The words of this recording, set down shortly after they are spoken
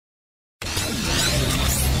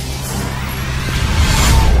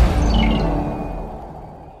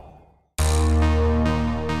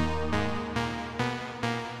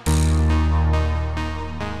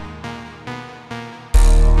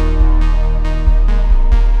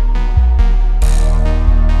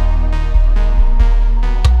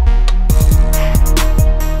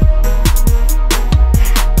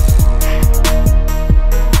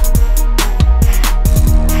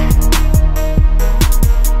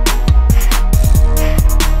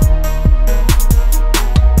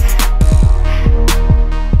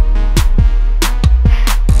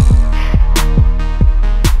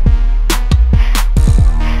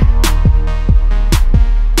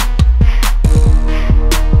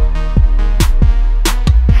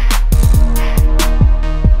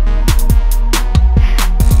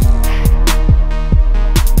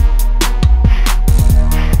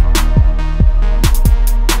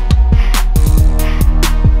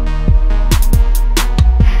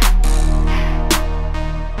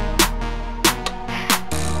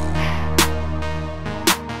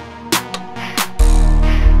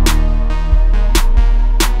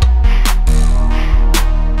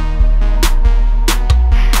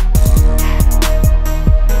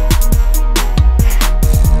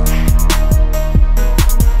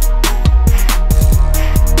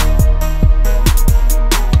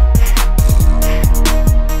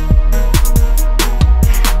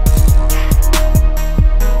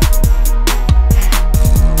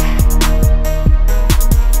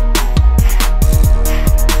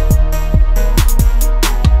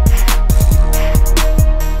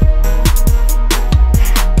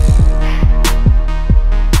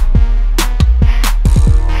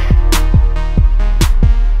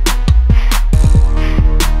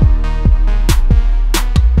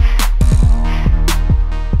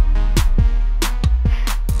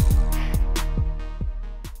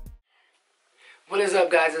What is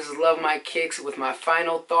up, guys? This is Love My Kicks with my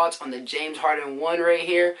final thoughts on the James Harden 1 right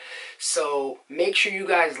here. So make sure you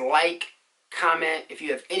guys like, comment if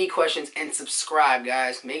you have any questions, and subscribe,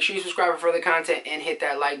 guys. Make sure you subscribe for further content and hit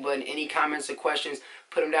that like button. Any comments or questions,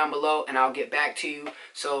 put them down below and I'll get back to you.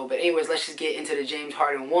 But anyways, let's just get into the James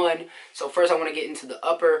Harden 1. So first I want to get into the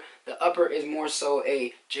upper. The upper is more so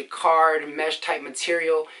a jacquard mesh type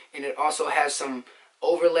material, and it also has some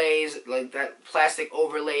overlays, like that plastic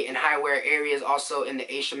overlay in high wear areas, also in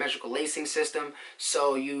the asymmetrical lacing system,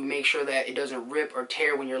 so you make sure that it doesn't rip or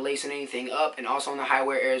tear when you're lacing anything up, and also in the high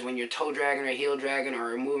wear areas when you're toe dragging or heel dragging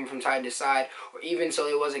or moving from side to side, or even so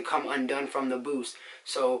it wasn't come undone from the boost.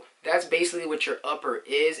 So that's basically what your upper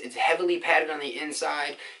is. It's heavily padded on the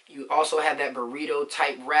inside. You also have that burrito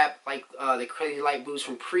type wrap, like the Crazy Light Boost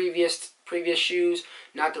from previous shoes,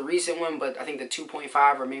 not the recent one, but I think the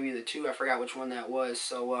 2.5 or maybe the 2, I forgot which one that was.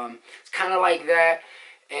 So it's kind of like that.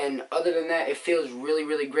 And other than that, it feels really,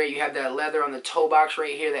 really great. You have that leather on the toe box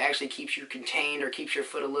right here that actually keeps you contained, or keeps your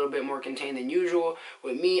foot a little bit more contained than usual.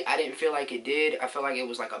 With me, I didn't feel like it did. I felt like it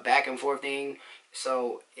was like a back and forth thing.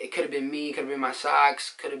 So it could have been me, could have been my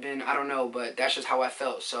socks, could have been, I don't know, but that's just how I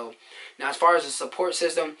felt. So now as far as the support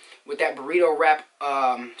system, with that burrito wrap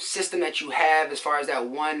system that you have, as far as that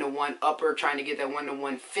one-to-one upper, trying to get that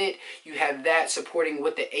one-to-one fit, you have that supporting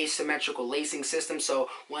with the asymmetrical lacing system. So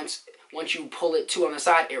once you pull it on the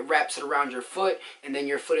side, it wraps it around your foot, and then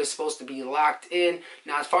your foot is supposed to be locked in.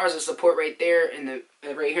 Now as far as the support right there,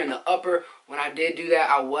 right here in the upper, when I did do that,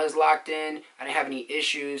 I was locked in. I didn't have any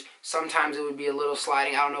issues. Sometimes it would be a little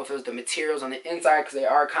sliding. I don't know if it was the materials on the inside, because they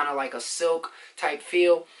are kind of like a silk type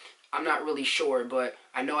feel. I'm not really sure, but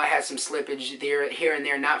I know I had some slippage there, here and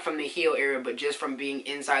there, not from the heel area, but just from being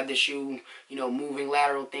inside the shoe, you know, moving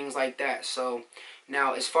lateral, things like that. So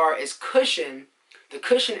now as far as cushion, the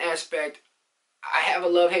cushion aspect, I have a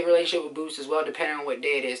love-hate relationship with Boost as well, depending on what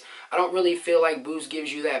day it is. I don't really feel like Boost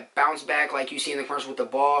gives you that bounce back like you see in the commercial with the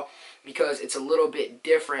ball, because it's a little bit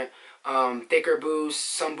different. Thicker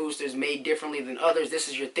boost, some boosters made differently than others. This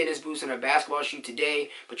is your thinnest boost in a basketball shoe today,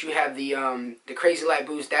 but you have the Crazy Light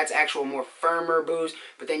Boost. That's actual more firmer boost,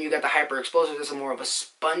 but then you got the Hyper Explosive. This is more of a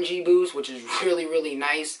spongy boost, which is really, really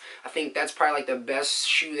nice. I think that's probably like the best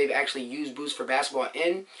shoe they've actually used Boost for basketball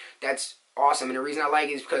in. That's awesome, and the reason I like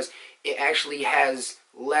it is because it actually has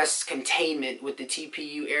less containment with the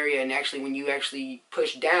TPU area, and actually when you actually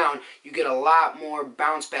push down, you get a lot more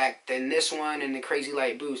bounce back than this one and the Crazy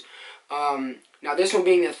Light Boost. Now this one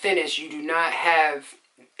being the thinnest, you do not have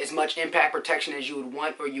as much impact protection as you would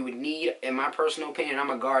want or you would need, in my personal opinion. I'm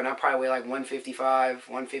a guard, and I probably weigh like 155,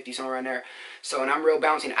 150, somewhere around there. So, and I'm real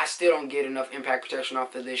bouncy, and I still don't get enough impact protection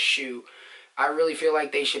off of this shoe. I really feel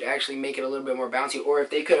like they should actually make it a little bit more bouncy, or if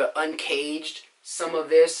they could have uncaged some of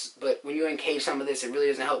this, but when you uncage some of this, it really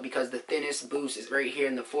doesn't help, because the thinnest boost is right here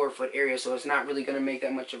in the forefoot area, so it's not really going to make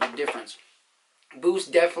that much of a difference.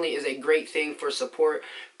 Boost definitely is a great thing for support,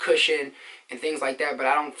 cushion, and things like that, but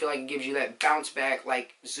I don't feel like it gives you that bounce back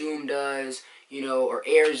like Zoom does, you know, or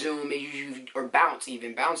Air Zoom, or Bounce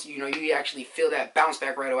even. Bounce, you know, you actually feel that bounce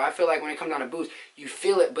back right away. I feel like when it comes down to Boost, you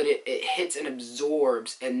feel it, but it hits and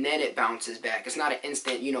absorbs, and then it bounces back. It's not an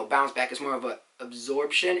instant, you know, bounce back. It's more of a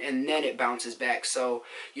absorption, and then it bounces back. So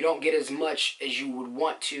you don't get as much as you would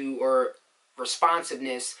want to, or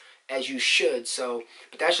responsiveness as you should. So,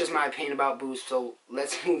 but that's just my opinion about Boost. So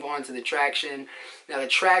let's move on to the traction. Now the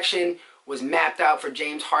traction was mapped out for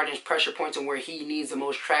James Harden's pressure points and where he needs the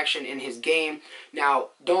most traction in his game. Now,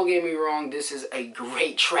 don't get me wrong, this is a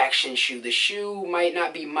great traction shoe. The shoe might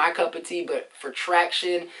not be my cup of tea, but for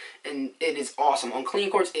traction, and it is awesome. On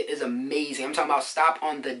clean courts, it is amazing. I'm talking about stop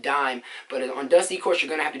on the dime. But on dusty courts, you're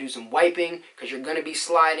going to have to do some wiping, because you're going to be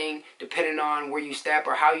sliding. Depending on where you step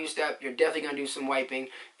or how you step, you're definitely going to do some wiping.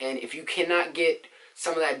 And if you cannot get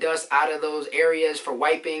some of that dust out of those areas for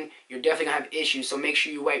wiping, you're definitely going to have issues. So make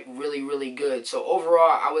sure you wipe really, really good. So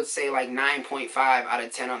overall, I would say like 9.5 out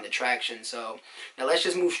of 10 on the traction. So now let's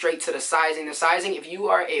just move straight to the sizing. The sizing, if you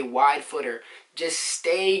are a wide footer, just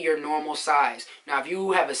stay your normal size. Now if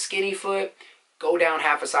you have a skinny foot, go down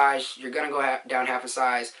half a size. You're going to go down half a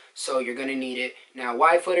size, so you're going to need it. Now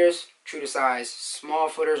wide footers, true to size. Small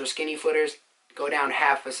footers or skinny footers, go down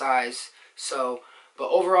half a size. So, but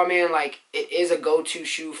overall, man, like, it is a go-to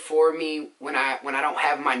shoe for me when I don't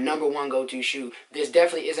have my #1 go-to shoe. This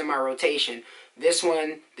definitely is in my rotation. This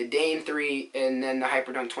one, the Dame 3, and then the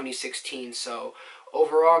Hyperdunk 2016. So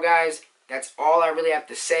overall, guys, That's all I really have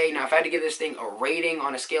to say. Now, if I had to give this thing a rating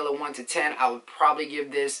on a scale of 1 to 10, I would probably give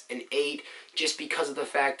this an 8 just because of the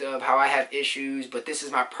fact of how I have issues. But this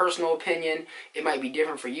is my personal opinion. It might be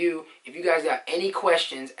different for you. If you guys got any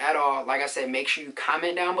questions at all, like I said, make sure you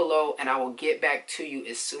comment down below and I will get back to you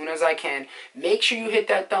as soon as I can. Make sure you hit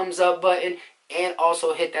that thumbs up button and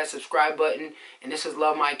also hit that subscribe button. And this is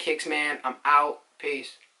Love My Kicks, man. I'm out.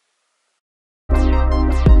 Peace.